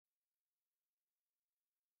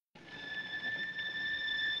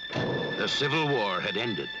The Civil War had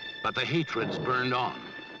ended, but the hatreds burned on,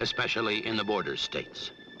 especially in the border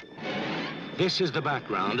states. This is the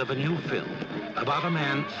background of a new film about a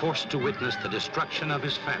man forced to witness the destruction of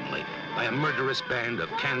his family by a murderous band of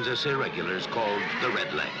Kansas irregulars called the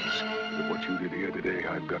Redlegs. With what you did here today,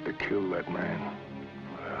 I've got to kill that man.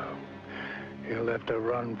 Well, he'll have to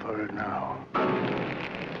run for it now.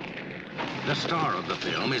 The star of the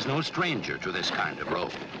film is no stranger to this kind of role,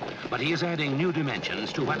 but he is adding new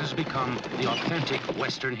dimensions to what has become the authentic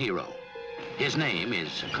Western hero. His name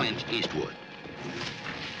is Clint Eastwood.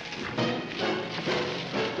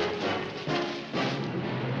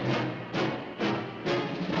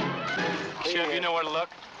 Chef, you know where to look?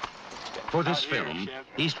 For this film,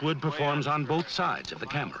 Eastwood performs on both sides of the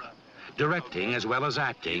camera, directing as well as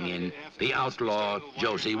acting in The Outlaw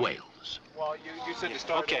Josie Wales. Well, you said to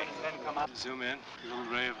start okay. Then come out. Zoom in. A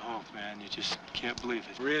little ray of hope, man. You just can't believe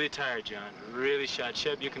it. Really tired, John. Really shot.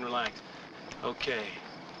 Shep, you can relax. Okay.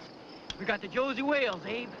 We got the Josie Wales,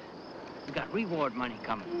 Abe. We got reward money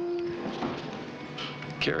coming.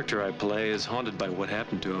 The character I play is haunted by what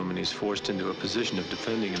happened to him, and he's forced into a position of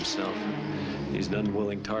defending himself. He's an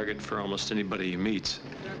unwilling target for almost anybody he meets.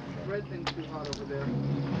 Red thing's too hot over there.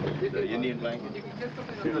 The Indian blanket?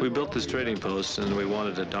 We built this trading post, and we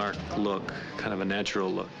wanted a dark look, kind of a natural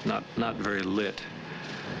look, not very lit.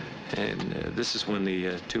 And this is when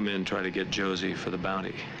the two men try to get Josie for the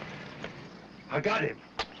bounty. I got him.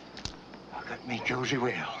 I got me Josie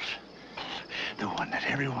Wales, the one that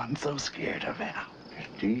everyone's so scared of now.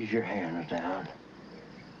 Just ease your hands down.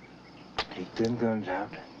 Take them guns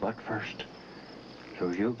out, butt first,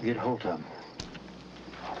 so you can get hold of them.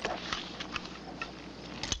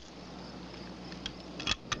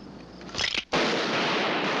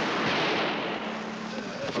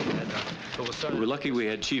 We're lucky we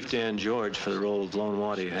had Chief Dan George for the role of Lone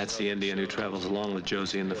Waddy. That's the Indian who travels along with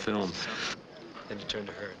Josie in the film. Then you turn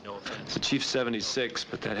to her, no offense. The Chief's 76,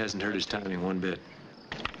 but that hasn't hurt his timing one bit.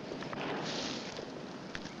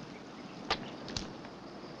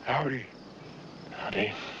 Howdy.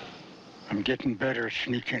 Howdy. I'm getting better at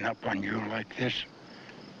sneaking up on you like this.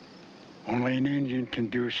 Only an Indian can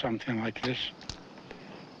do something like this.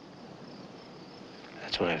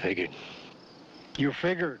 That's what I figured. You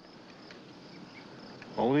figured?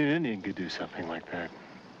 Only an Indian could do something like that.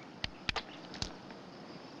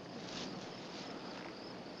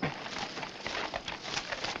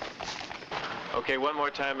 Okay, one more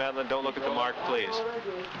time, Madeline. Don't look at the mark, please.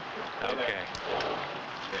 Okay.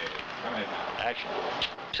 Action.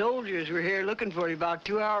 Soldiers were here looking for you about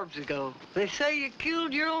 2 hours ago. They say you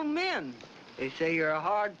killed your own men. They say you're a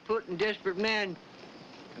hard-put and desperate man.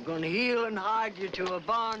 They're going to heel and hide you to a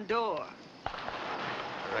barn door.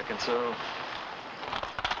 I reckon so.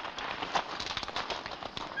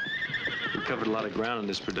 We covered a lot of ground in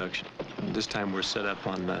this production. This time we're set up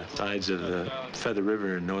on the sides of the Feather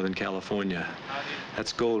River in Northern California.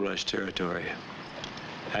 That's gold rush territory.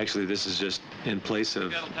 Actually, this is just in place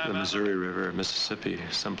of the Missouri River or Mississippi,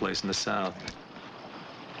 someplace in the south.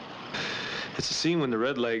 It's a scene when the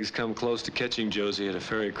Redlegs come close to catching Josie at a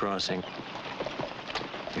ferry crossing.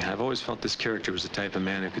 Yeah, I've always felt this character was the type of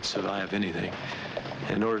man who could survive anything.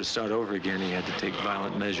 And in order to start over again, he had to take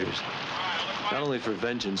violent measures. Not only for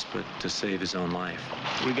vengeance, but to save his own life.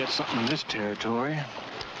 We got something in this territory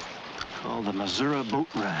called the Missouri Boat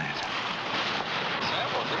Ride.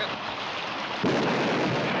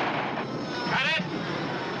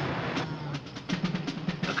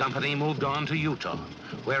 The company moved on to Utah,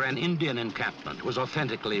 where an Indian encampment was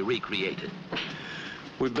authentically recreated.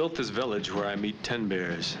 We built this village where I meet 10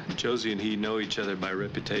 bears. Josie and he know each other by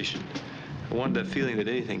reputation. I wanted that feeling that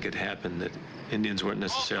anything could happen, that Indians weren't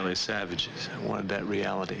necessarily savages. I wanted that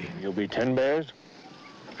reality. You'll be 10 bears?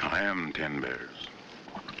 I am 10 bears.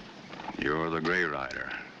 You're the Gray Rider.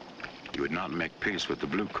 You would not make peace with the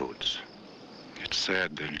Bluecoats. It's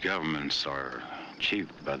said that governments are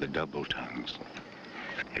chiefed by the double tongues.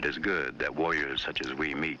 It is good that warriors such as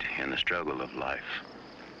we meet in the struggle of life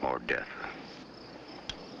or death.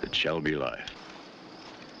 It shall be life.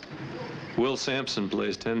 Will Sampson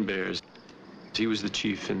plays 10 bears. He was the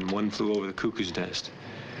chief in One Flew Over the Cuckoo's Nest.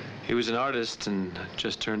 He was an artist and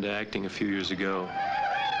just turned to acting a few years ago.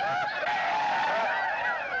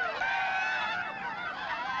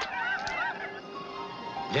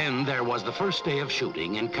 Then there was the first day of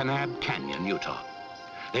shooting in Kanab Canyon, Utah.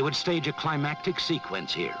 They would stage a climactic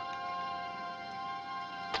sequence here.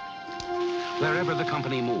 Wherever the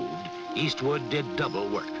company moved, Eastwood did double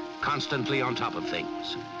work, constantly on top of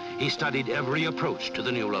things. He studied every approach to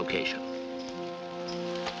the new location.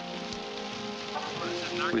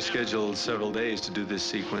 We scheduled several days to do this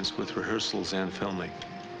sequence with rehearsals and filming.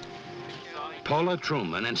 Paula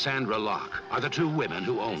Truman and Sandra Locke are the two women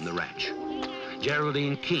who own the ranch.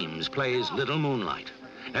 Geraldine Keams plays Little Moonlight,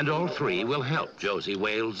 and all three will help Josie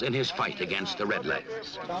Wales in his fight against the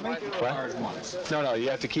Redlegs. What? No, you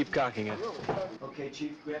have to keep cocking it. Okay,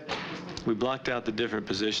 Chief. We blocked out the different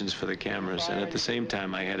positions for the cameras, and at the same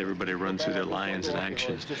time, I had everybody run through their lines and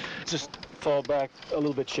actions. Just fall back a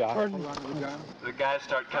little bit sharp. The guys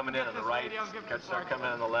start coming in on the right, guys start coming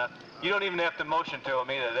in on the left. You don't even have to motion to them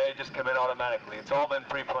either. They just come in automatically. It's all been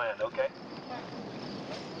pre-planned, okay?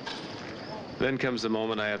 Then comes the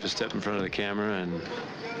moment I have to step in front of the camera, and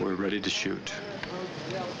we're ready to shoot.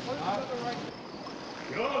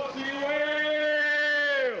 Josie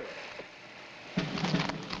Wales!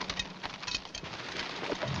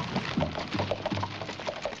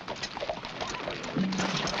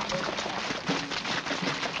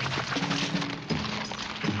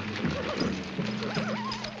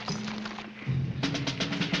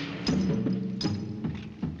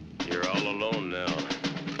 You're all alone now,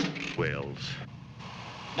 Wales.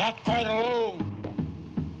 Not quite alone.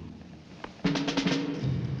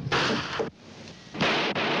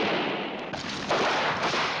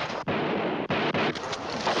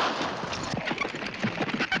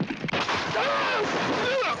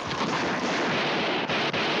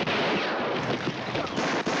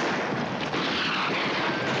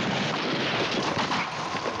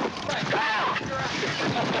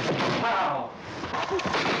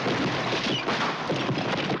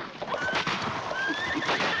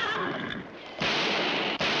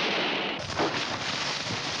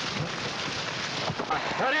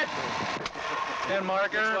 Cut it! And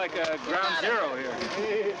marker. It's like a ground zero here.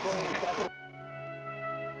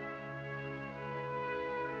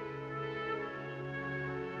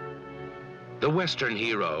 The Western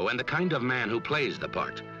hero and the kind of man who plays the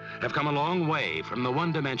part have come a long way from the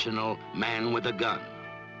one-dimensional man with a gun.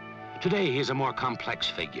 Today, he's a more complex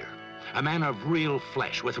figure, a man of real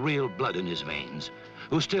flesh with real blood in his veins,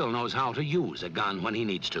 who still knows how to use a gun when he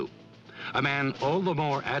needs to. A man all the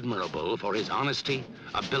more admirable for his honesty,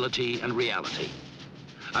 ability, and reality.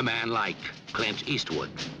 A man like Clint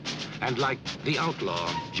Eastwood, and like the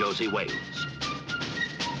outlaw Josie Wales.